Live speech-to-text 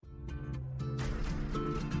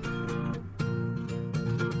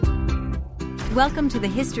Welcome to the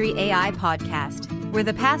History AI podcast, where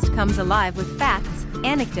the past comes alive with facts,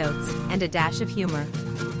 anecdotes, and a dash of humor.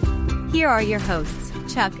 Here are your hosts,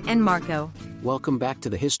 Chuck and Marco. Welcome back to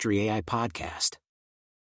the History AI podcast.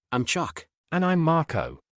 I'm Chuck. And I'm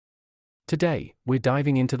Marco. Today, we're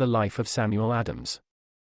diving into the life of Samuel Adams.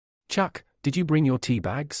 Chuck, did you bring your tea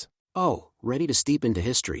bags? Oh, ready to steep into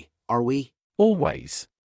history, are we? Always.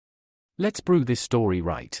 Let's brew this story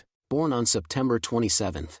right. Born on September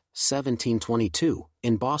 27, 1722,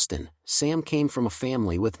 in Boston, Sam came from a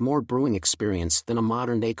family with more brewing experience than a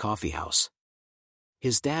modern-day coffeehouse.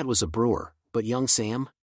 His dad was a brewer, but young Sam?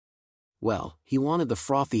 Well, he wanted the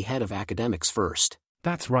frothy head of academics first.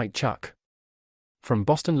 That's right, Chuck. From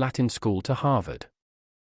Boston Latin School to Harvard.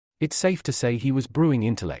 It's safe to say he was brewing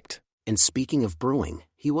intellect. And speaking of brewing,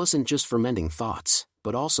 he wasn't just fermenting thoughts,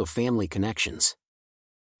 but also family connections.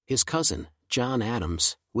 His cousin, John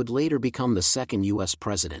Adams, would later become the second U.S.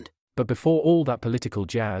 president. But before all that political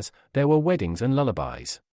jazz, there were weddings and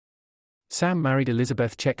lullabies. Sam married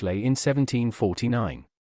Elizabeth Checkley in 1749.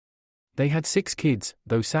 They had 6 kids,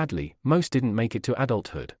 though sadly, most didn't make it to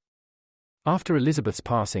adulthood. After Elizabeth's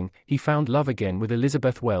passing, he found love again with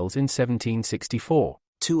Elizabeth Wells in 1764.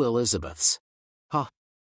 2 Elizabeths. Huh.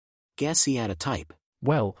 Guess he had a type.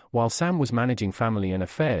 Well, while Sam was managing family and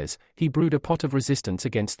affairs, he brewed a pot of resistance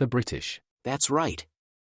against the British. That's right.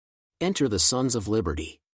 Enter the Sons of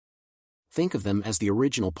Liberty. Think of them as the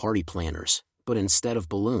original party planners, but instead of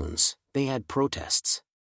balloons, they had protests.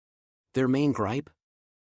 Their main gripe?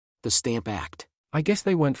 The Stamp Act. I guess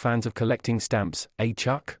they weren't fans of collecting stamps, eh,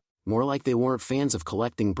 Chuck? More like they weren't fans of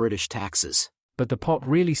collecting British taxes. But the pot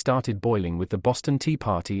really started boiling with the Boston Tea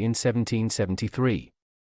Party in 1773.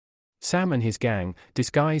 Sam and his gang,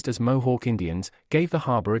 disguised as Mohawk Indians, gave the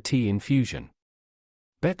harbor a tea infusion.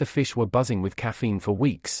 Bet the fish were buzzing with caffeine for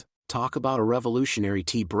weeks. Talk about a revolutionary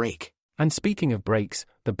tea break. And speaking of breaks,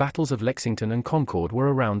 the battles of Lexington and Concord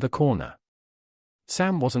were around the corner.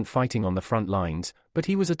 Sam wasn't fighting on the front lines, but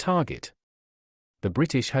he was a target. The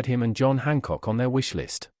British had him and John Hancock on their wish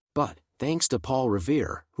list. But, thanks to Paul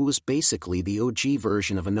Revere, who was basically the OG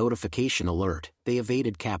version of a notification alert, they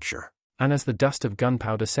evaded capture. And as the dust of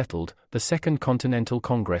gunpowder settled, the Second Continental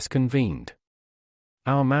Congress convened.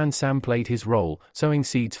 Our man Sam played his role, sowing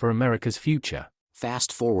seeds for America's future.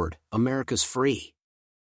 Fast forward, America's free.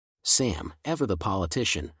 Sam, ever the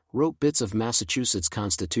politician, wrote bits of Massachusetts'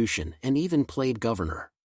 Constitution and even played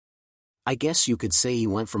governor. I guess you could say he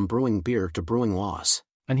went from brewing beer to brewing laws.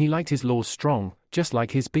 And he liked his laws strong, just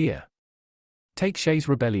like his beer. Take Shays'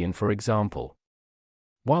 Rebellion for example.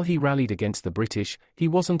 While he rallied against the British, he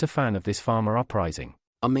wasn't a fan of this farmer uprising.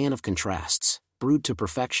 A man of contrasts, brewed to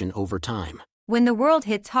perfection over time. When the world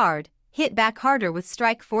hits hard, hit back harder with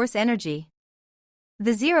Strike Force Energy.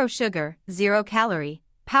 The zero sugar, zero calorie,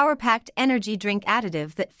 power-packed energy drink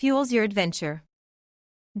additive that fuels your adventure.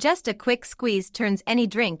 Just a quick squeeze turns any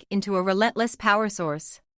drink into a relentless power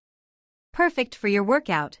source. Perfect for your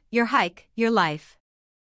workout, your hike, your life.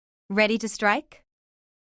 Ready to strike?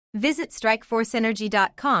 Visit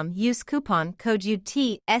StrikeForceEnergy.com, use coupon code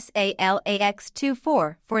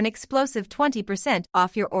UTSALAX24 for an explosive 20%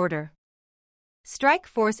 off your order. Strike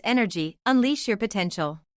Force Energy, unleash your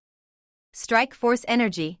potential. Strike Force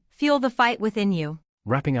Energy, fuel the fight within you.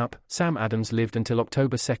 Wrapping up, Sam Adams lived until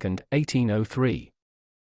October 2, 1803.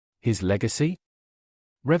 His legacy?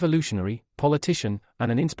 Revolutionary, politician,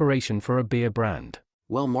 and an inspiration for a beer brand.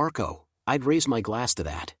 Well, Marco, I'd raise my glass to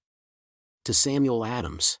that. To Samuel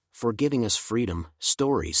Adams, for giving us freedom,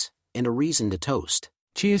 stories, and a reason to toast.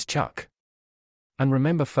 Cheers, Chuck. And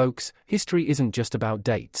remember folks, history isn't just about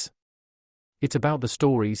dates. It's about the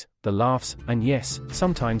stories, the laughs, and yes,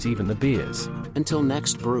 sometimes even the beers. Until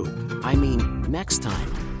next next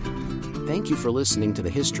time. Thank you for listening to the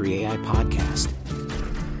History AI podcast.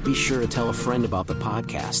 Be sure to tell a friend about the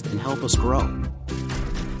podcast and help us grow.